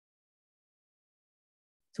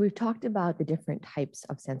So we've talked about the different types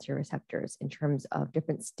of sensory receptors in terms of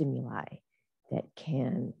different stimuli that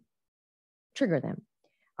can trigger them,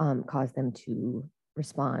 cause them to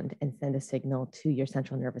respond and send a signal to your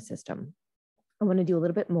central nervous system. I want to do a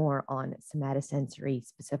little bit more on somatosensory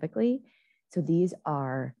specifically. So these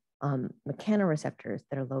are mechanoreceptors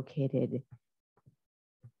that are located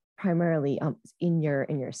primarily in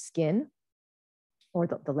your skin, or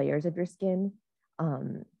the layers of your skin,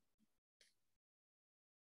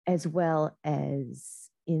 as well as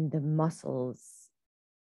in the muscles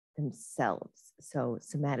themselves. So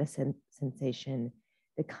somatosensation,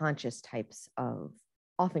 the conscious types of,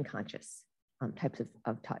 often conscious types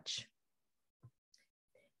of touch.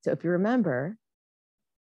 So if you remember,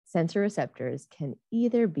 sensory receptors can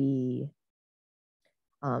either be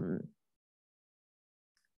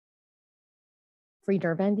free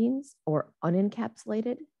nerve endings or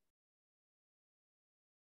unencapsulated,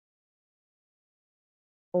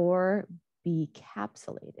 or be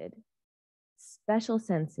capsulated. Special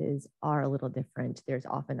senses are a little different. There's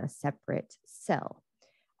often a separate cell.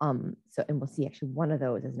 And we'll see actually one of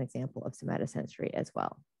those as an example of somatosensory as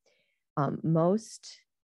well. Most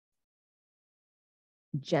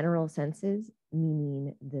general senses,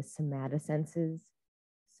 meaning the somatosenses,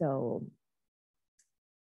 so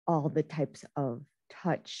all the types of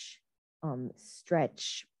touch,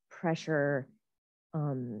 stretch, pressure,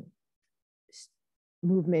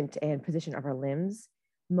 movement and position of our limbs,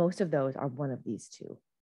 most of those are one of these two.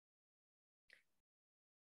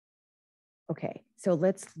 Okay, so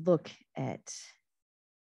let's look at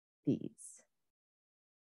these.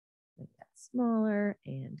 Make that smaller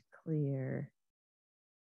and clear.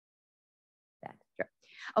 That, sure.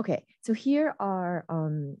 Okay, so here are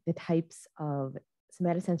the types of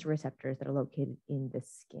somatosensory receptors that are located in the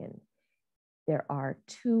skin. There are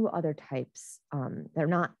two other types that are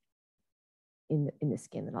not in the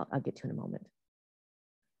skin that I'll get to in a moment.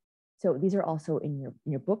 So these are also in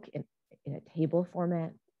your book in a table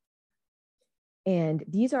format. And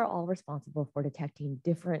these are all responsible for detecting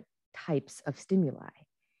different types of stimuli.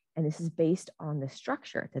 And this is based on the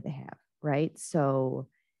structure that they have, right? So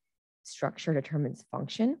structure determines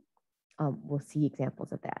function. We'll see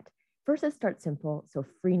examples of that. First, let's start simple. So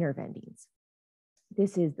free nerve endings.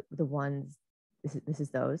 This is the ones, this is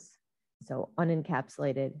those. So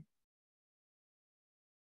unencapsulated.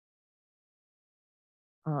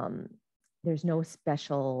 There's no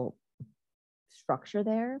special structure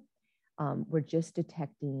there. We're just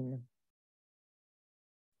detecting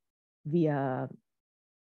via,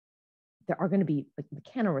 there are going to be like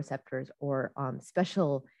mechanoreceptors or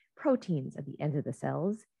special proteins at the ends of the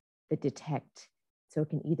cells that detect. So it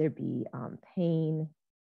can either be pain,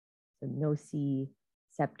 so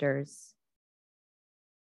nociceptors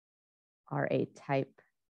are a type,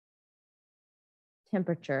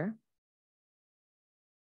 temperature.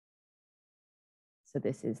 So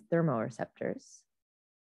this is thermoreceptors.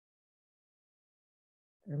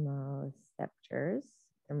 Thermoreceptors.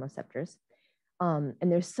 And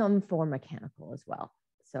there's some for mechanical as well.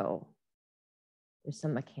 So there's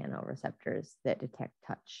some mechanoreceptors that detect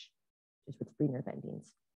touch, just with free nerve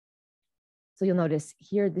endings. So you'll notice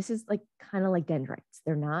here, this is like kind of like dendrites.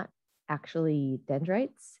 They're not actually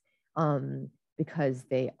dendrites because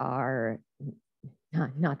they are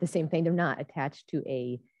not the same thing. They're not attached to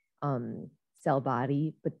a cell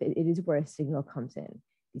body, but it is where a signal comes in.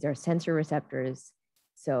 These are sensory receptors.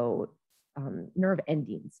 So nerve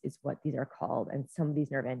endings is what these are called. And some of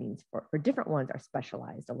these nerve endings for different ones are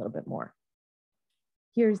specialized a little bit more.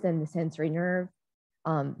 Here's then the sensory nerve.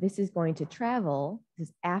 This is going to travel,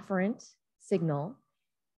 this afferent signal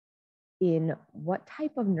in what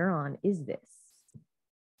type of neuron is this?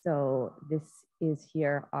 So this is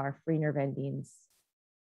here our free nerve endings,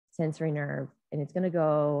 sensory nerve, and it's going to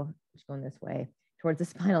go, just going this way, towards the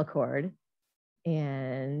spinal cord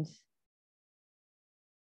and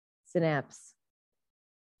synapse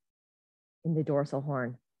in the dorsal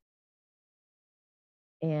horn.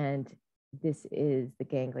 And this is the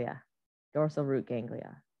ganglia, dorsal root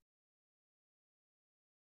ganglia.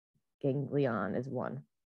 Ganglion is one.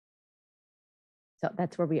 So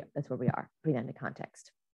that's where we are, putting that into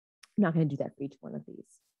context. I'm not going to do that for each one of these.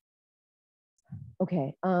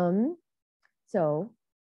 Okay, so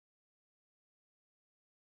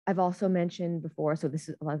I've also mentioned before, so this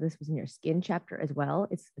is, a lot of this was in your skin chapter as well.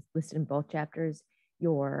 It's listed in both chapters.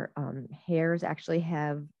 Your hairs actually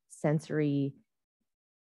have sensory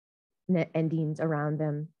endings around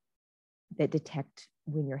them that detect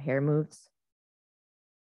when your hair moves.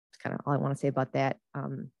 That's kind of all I want to say about that.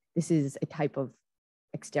 This is a type of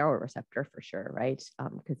external receptor for sure, right?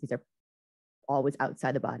 Because these are always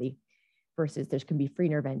outside the body. versus there can be free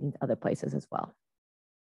nerve endings other places as well.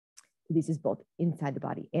 This is both inside the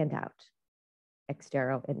body and out,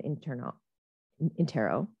 extero and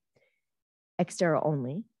intero. Extero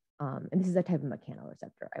only, and this is a type of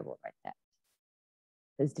mechanoreceptor. I will write that.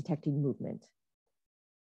 It's detecting movement,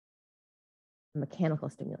 mechanical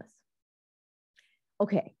stimulus.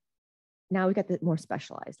 Okay, now we've got the more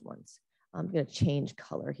specialized ones. I'm going to change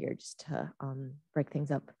color here just to break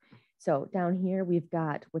things up. So down here, we've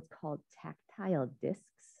got what's called tactile discs.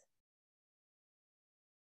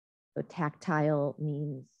 So tactile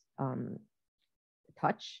means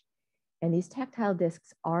touch. And these tactile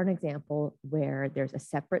discs are an example where there's a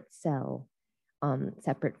separate cell,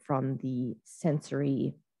 separate from the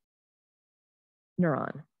sensory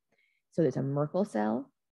neuron. So there's a Merkel cell.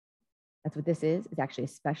 That's what this is. It's actually a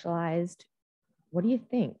specialized, what do you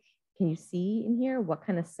think? Can you see in here what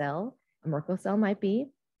kind of cell a Merkel cell might be?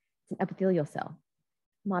 It's an epithelial cell,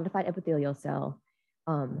 modified epithelial cell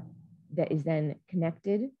that is then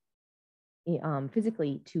connected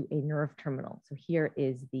physically to a nerve terminal. So here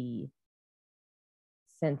is the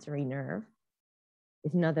sensory nerve.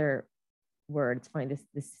 Is another word. It's funny,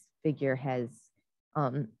 this figure has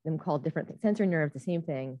them called different things. Sensory nerve, the same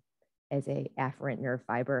thing as a afferent nerve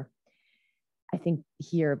fiber. I think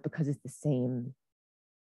here, because it's the same,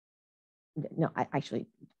 I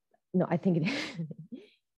think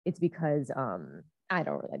it's because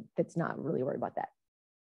that's not really worried about that.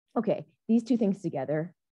 Okay, these two things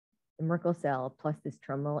together, the Merkel cell plus this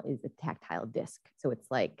terminal is a tactile disc. So it's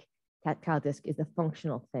like tactile disc is the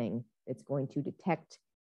functional thing that's going to detect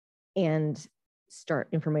and start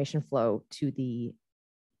information flow to the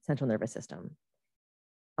central nervous system.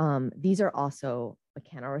 These are also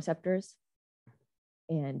mechanoreceptors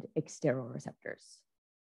and exteroreceptors,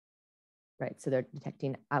 right? So they're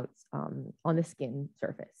detecting out on the skin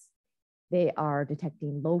surface. They are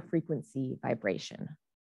detecting low frequency vibration.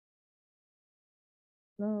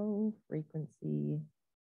 Low frequency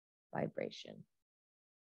vibration.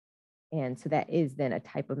 And so that is then a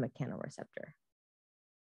type of mechanoreceptor.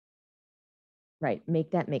 Right,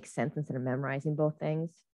 make that make sense instead of memorizing both things.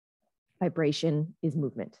 Vibration is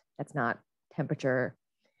movement. That's not temperature.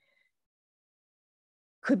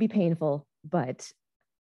 Could be painful, but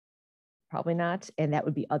probably not. And that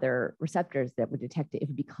would be other receptors that would detect it if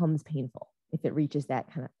it becomes painful, if it reaches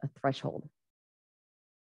that kind of a threshold.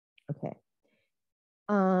 Okay.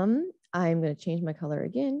 I'm going to change my color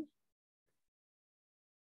again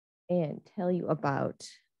and tell you about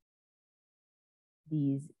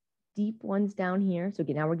these deep ones down here. So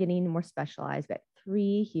again, now we're getting more specialized. We've got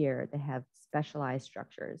 3 here that have specialized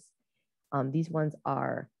structures. These ones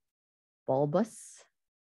are bulbous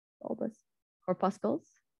corpuscles.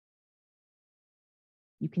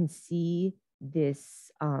 You can see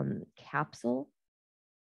this capsule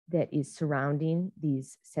that is surrounding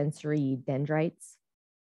these sensory dendrites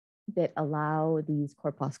that allow these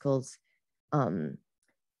corpuscles to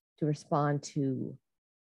respond to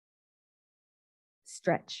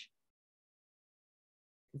stretch.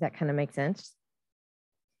 Does that kind of make sense?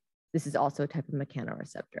 This is also a type of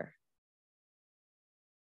mechanoreceptor.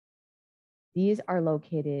 These are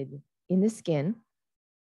located in the skin,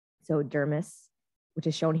 so dermis, which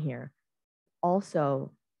is shown here,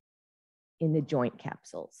 also in the joint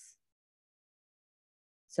capsules.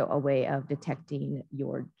 So a way of detecting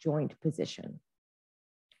your joint position.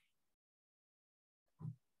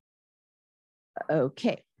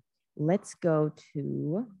 Okay, let's go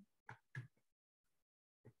to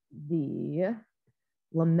the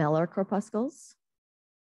lamellar corpuscles.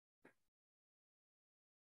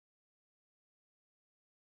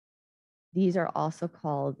 These are also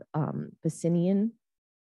called Pacinian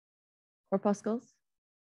corpuscles.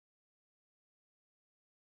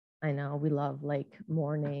 I know we love like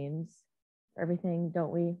more names for everything,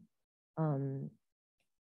 don't we?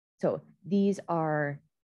 So these are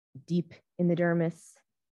deep in the dermis,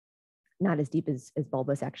 not as deep as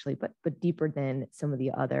bulbous actually, but deeper than some of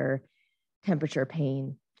the other temperature,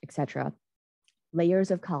 pain, etc.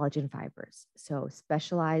 Layers of collagen fibers. So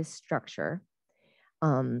specialized structure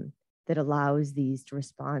that allows these to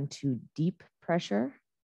respond to deep pressure,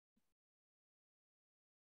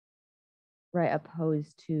 right,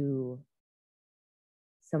 opposed to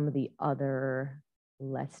some of the other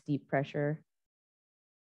less deep pressure.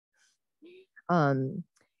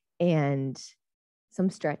 And some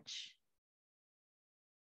stretch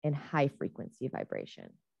and high frequency vibration.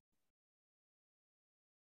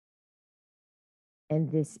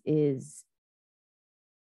 And this is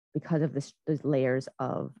because of those layers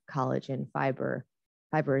of collagen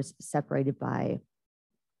fibers separated by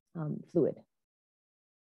fluid.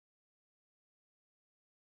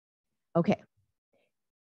 Okay.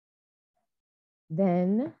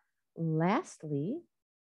 Then lastly,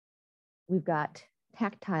 we've got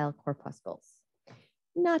tactile corpuscles,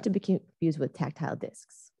 not to be confused with tactile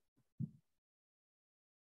discs.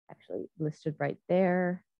 Actually listed right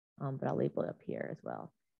there, but I'll label it up here as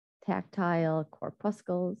well. Tactile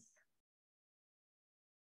corpuscles.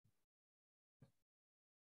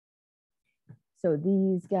 So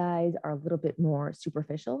these guys are a little bit more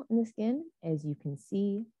superficial in the skin, as you can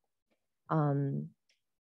see.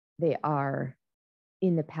 They are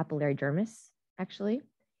in the papillary dermis, actually,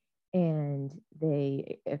 and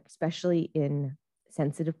they, especially in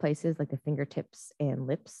sensitive places like the fingertips and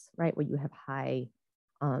lips, right, where you have high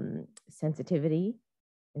sensitivity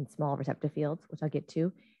and small receptive fields, which I'll get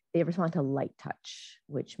to, they respond to light touch,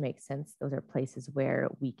 which makes sense. Those are places where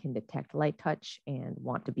we can detect light touch and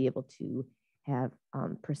want to be able to have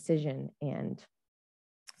precision and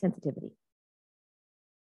sensitivity.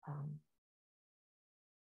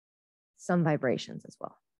 Some vibrations as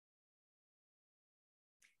well.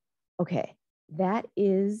 Okay, those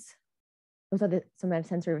are the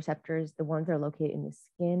somatosensory receptors, the ones that are located in the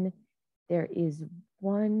skin. There is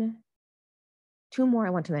two more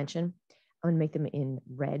I want to mention. I'm going to make them in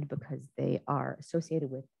red because they are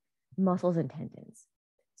associated with muscles and tendons.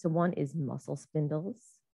 So one is muscle spindles.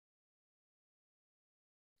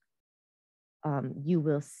 You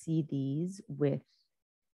will see these with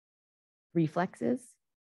reflexes.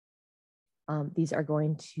 These are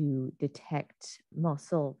going to detect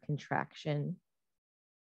muscle contraction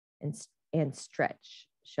and stretch,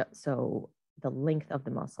 so the length of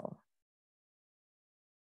the muscle.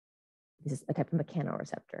 This is a type of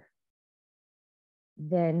mechanoreceptor.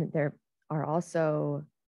 Then there are also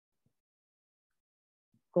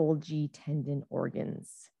Golgi tendon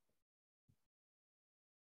organs.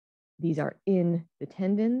 These are in the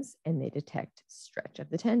tendons and they detect stretch of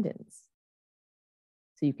the tendons.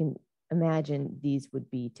 So you can imagine these would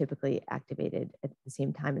be typically activated at the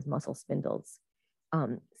same time as muscle spindles.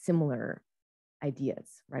 Similar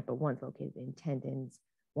ideas, right? But one's located in tendons,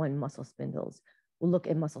 one muscle spindles. We'll look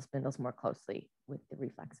at muscle spindles more closely with the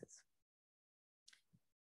reflexes.